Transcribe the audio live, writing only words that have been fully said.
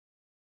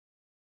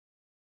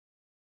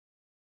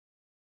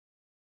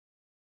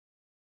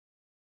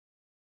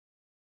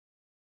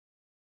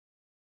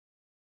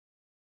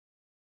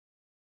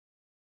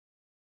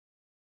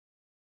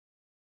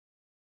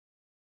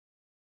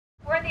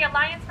We're the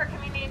Alliance for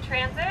Community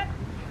Transit.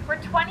 We're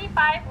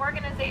 25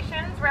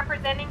 organizations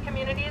representing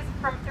communities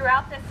from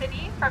throughout the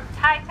city, from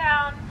Thai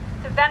Town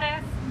to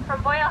Venice,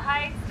 from Boyle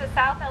Heights to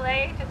South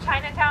LA to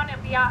Chinatown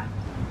and beyond.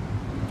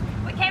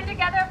 We came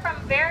together from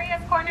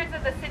various corners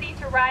of the city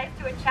to rise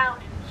to a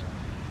challenge.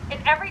 In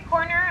every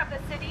corner of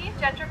the city,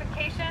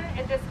 gentrification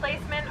and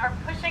displacement are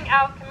pushing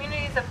out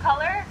communities of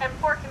color and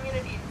poor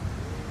communities.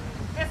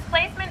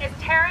 Displacement is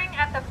tearing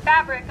at the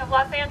fabric of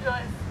Los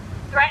Angeles,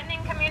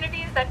 threatening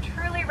communities that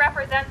truly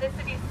represent the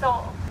city's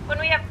soul. When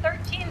we have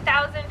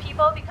 13,000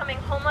 people becoming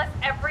homeless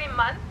every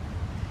month,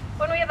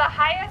 when we have the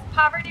highest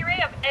poverty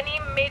rate of any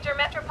major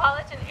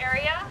metropolitan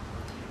area,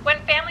 when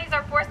families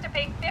are forced to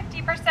pay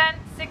 50%,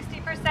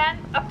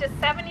 60%, up to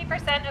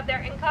 70% of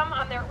their income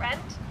on their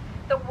rent,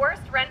 the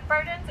worst rent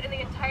burdens in the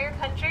entire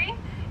country,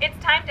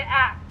 it's time to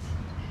act.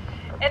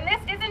 And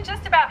this isn't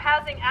just about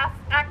housing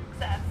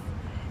access,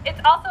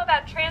 it's also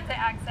about transit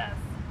access.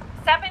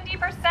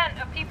 70%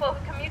 of people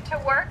who commute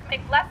to work make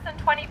less than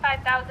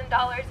 $25,000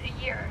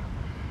 a year.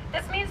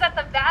 This means that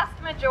the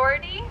vast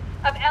majority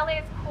of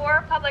LA's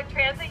core public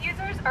transit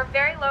users are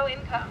very low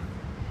income.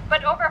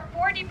 But over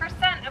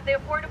 40% of the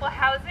affordable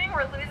housing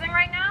we're losing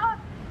right now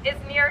is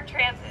near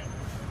transit.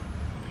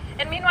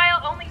 And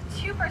meanwhile, only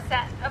 2%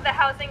 of the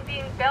housing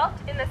being built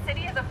in the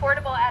city is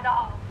affordable at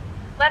all,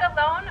 let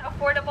alone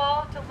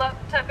affordable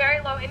to very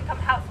low income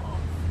households.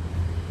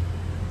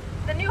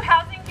 The new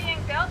housing being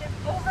built is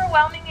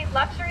overwhelmingly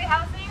luxury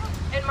housing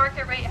and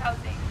market rate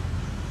housing.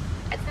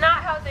 It's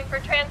not housing for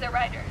transit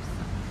riders.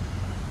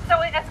 So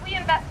as we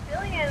invest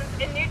billions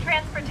in new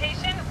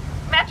transportation,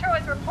 Metro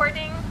is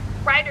reporting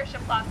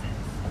ridership losses.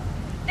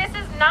 This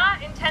is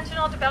not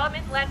intentional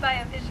development led by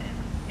a vision.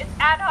 It's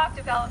ad hoc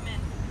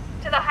development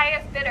to the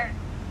highest bidder.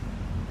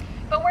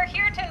 But we're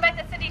here to invite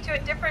the city to a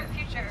different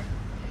future.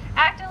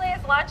 ActLA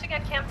is launching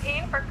a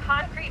campaign for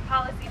concrete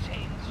policy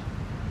change.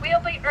 We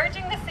will be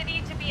urging the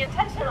city to be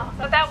intentional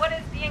about what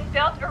is being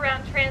built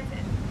around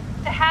transit,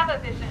 to have a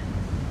vision.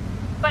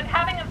 But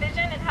having a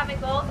vision and having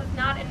goals is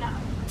not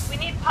enough. We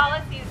need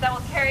policies that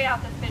will carry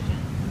out this vision.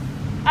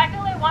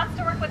 ActLA wants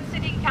to work with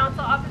city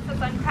council offices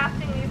on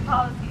crafting these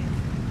policies.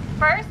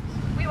 First,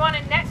 we want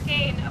a net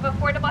gain of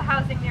affordable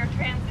housing near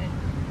transit,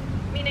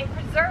 meaning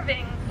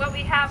preserving what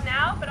we have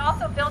now, but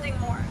also building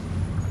more.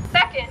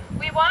 Second,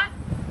 we want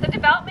the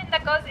development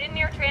that goes in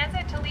near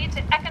transit to lead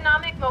to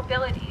economic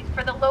mobility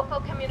for the local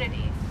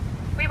community.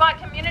 We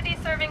want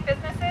community-serving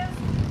businesses,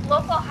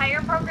 local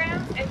hire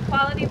programs, and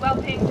quality,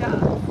 well-paying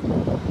jobs.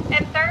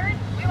 And third,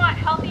 we want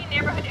healthy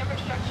neighborhood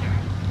infrastructure,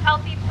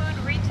 healthy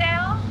food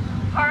retail,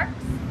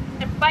 parks,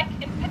 and bike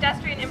and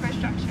pedestrian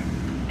infrastructure.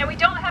 And we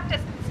don't have to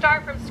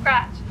start from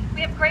scratch.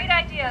 We have great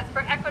ideas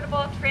for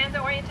equitable,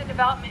 transit-oriented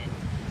development.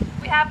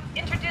 We have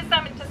introduced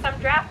them into some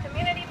draft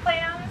community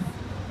plans.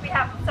 We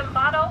have some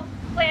model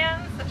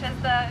plans, such as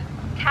the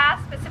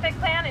CAS-specific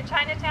plan in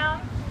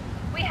Chinatown.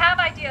 We have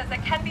ideas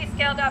that can be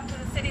scaled up to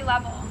the city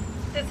level.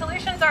 The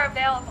solutions are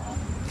available.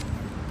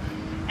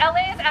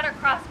 LA is at a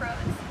crossroads.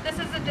 This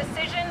is a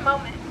decision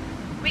moment.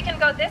 We can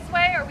go this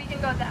way or we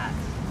can go that.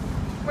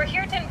 We're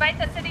here to invite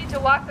the city to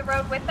walk the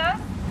road with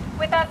us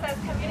as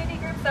community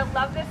groups that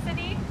love this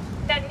city,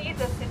 that need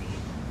this city.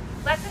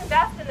 Let's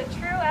invest in the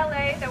true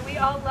LA that we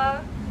all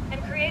love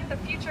and create the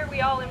future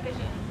we all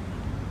envision.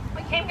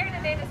 We came here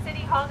today to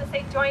City Hall to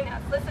say, join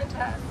us, listen to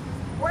us,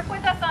 work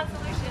with us on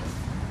solutions.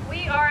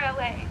 We are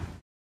LA.